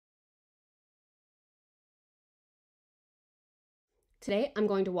Today, I'm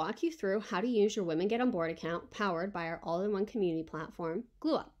going to walk you through how to use your Women Get On Board account powered by our all-in-one community platform,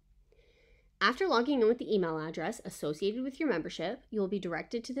 GlueUp. After logging in with the email address associated with your membership, you will be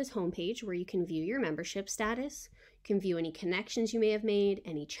directed to this homepage where you can view your membership status, you can view any connections you may have made,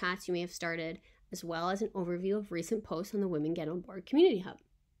 any chats you may have started, as well as an overview of recent posts on the Women Get On Board Community Hub.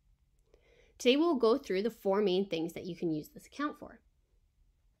 Today, we'll go through the 4 main things that you can use this account for.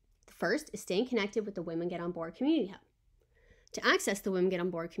 The first is staying connected with the Women Get On Board Community Hub. To access the Women Get On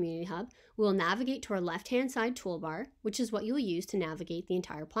Board Community Hub, we will navigate to our left-hand side toolbar, which is what you'll use to navigate the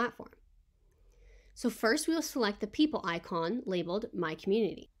entire platform. So first, we will select the People icon labeled My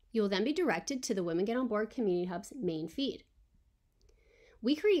Community. You will then be directed to the Women Get On Board Community Hub's main feed.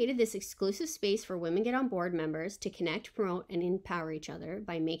 We created this exclusive space for Women Get On Board members to connect, promote, and empower each other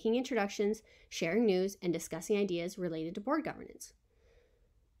by making introductions, sharing news, and discussing ideas related to board governance.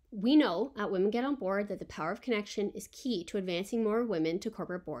 We know at Women Get On Board that the power of connection is key to advancing more women to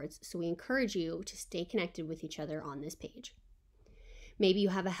corporate boards, so we encourage you to stay connected with each other on this page. Maybe you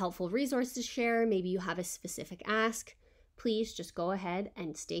have a helpful resource to share, maybe you have a specific ask. Please just go ahead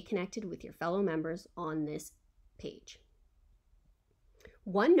and stay connected with your fellow members on this page.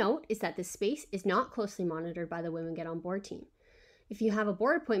 One note is that this space is not closely monitored by the Women Get On Board team. If you have a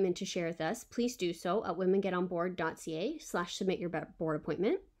board appointment to share with us, please do so at womengetonboard.ca/submit your board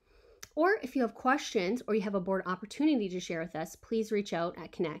appointment. Or if you have questions or you have a board opportunity to share with us, please reach out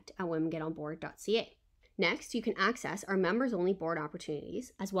at connect@womengetonboard.ca. Next, you can access our members-only board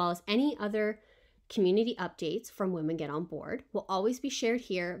opportunities, as well as any other community updates from Women Get On Board will always be shared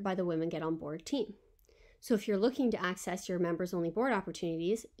here by the Women Get On Board team. So if you're looking to access your members-only board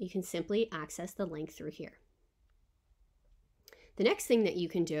opportunities, you can simply access the link through here. The next thing that you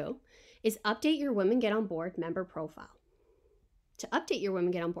can do is update your Women Get On Board member profile. To update your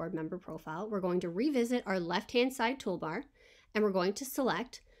Women Get On Board member profile, we're going to revisit our left-hand side toolbar, and we're going to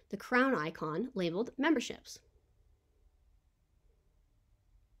select the crown icon labeled Memberships.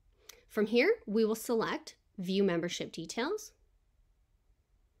 From here, we will select View Membership Details,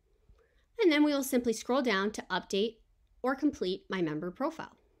 and then we will simply scroll down to update or complete my member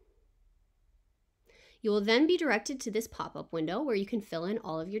profile. You will then be directed to this pop-up window where you can fill in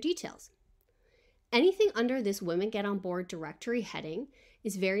all of your details. Anything under this Women Get On Board directory heading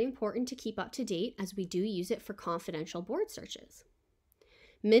is very important to keep up to date, as we do use it for confidential board searches.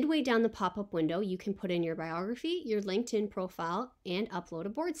 Midway down the pop-up window, you can put in your biography, your LinkedIn profile, and upload a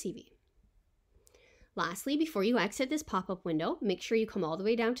board CV. Lastly, before you exit this pop-up window, make sure you come all the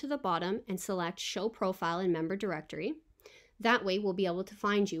way down to the bottom and select Show Profile in Member Directory. That way, we'll be able to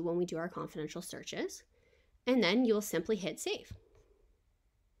find you when we do our confidential searches. And then you'll simply hit Save.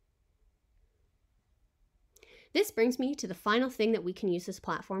 This brings me to the final thing that we can use this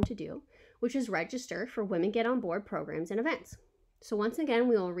platform to do, which is register for Women Get On Board programs and events. So once again,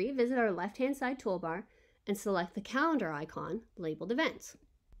 we will revisit our left-hand side toolbar and select the calendar icon labeled Events.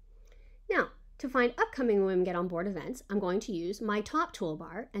 Now, to find upcoming Women Get On Board events, I'm going to use my top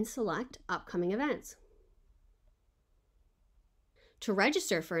toolbar and select Upcoming Events. To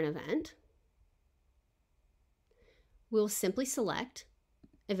register for an event, we'll simply select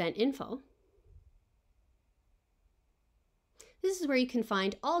Event Info. This is where you can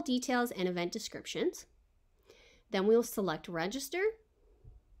find all details and event descriptions. Then we'll select Register.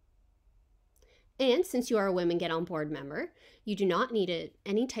 And since you are a Women Get On Board member, you do not need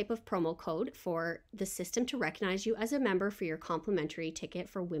any type of promo code for the system to recognize you as a member for your complimentary ticket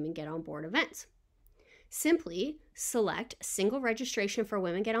for Women Get On Board events. Simply select Single Registration for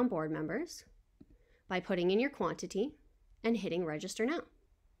Women Get On Board members by putting in your quantity and hitting Register Now.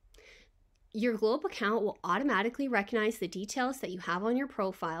 Your GlueUp account will automatically recognize the details that you have on your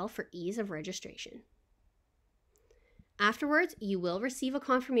profile for ease of registration. Afterwards, you will receive a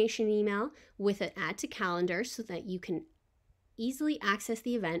confirmation email with an add to calendar so that you can easily access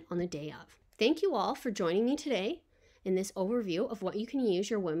the event on the day of. Thank you all for joining me today in this overview of what you can use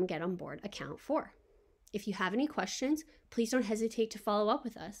your Women Get On Board account for. If you have any questions, please don't hesitate to follow up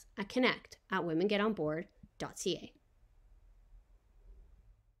with us at connect@womengetonboard.ca.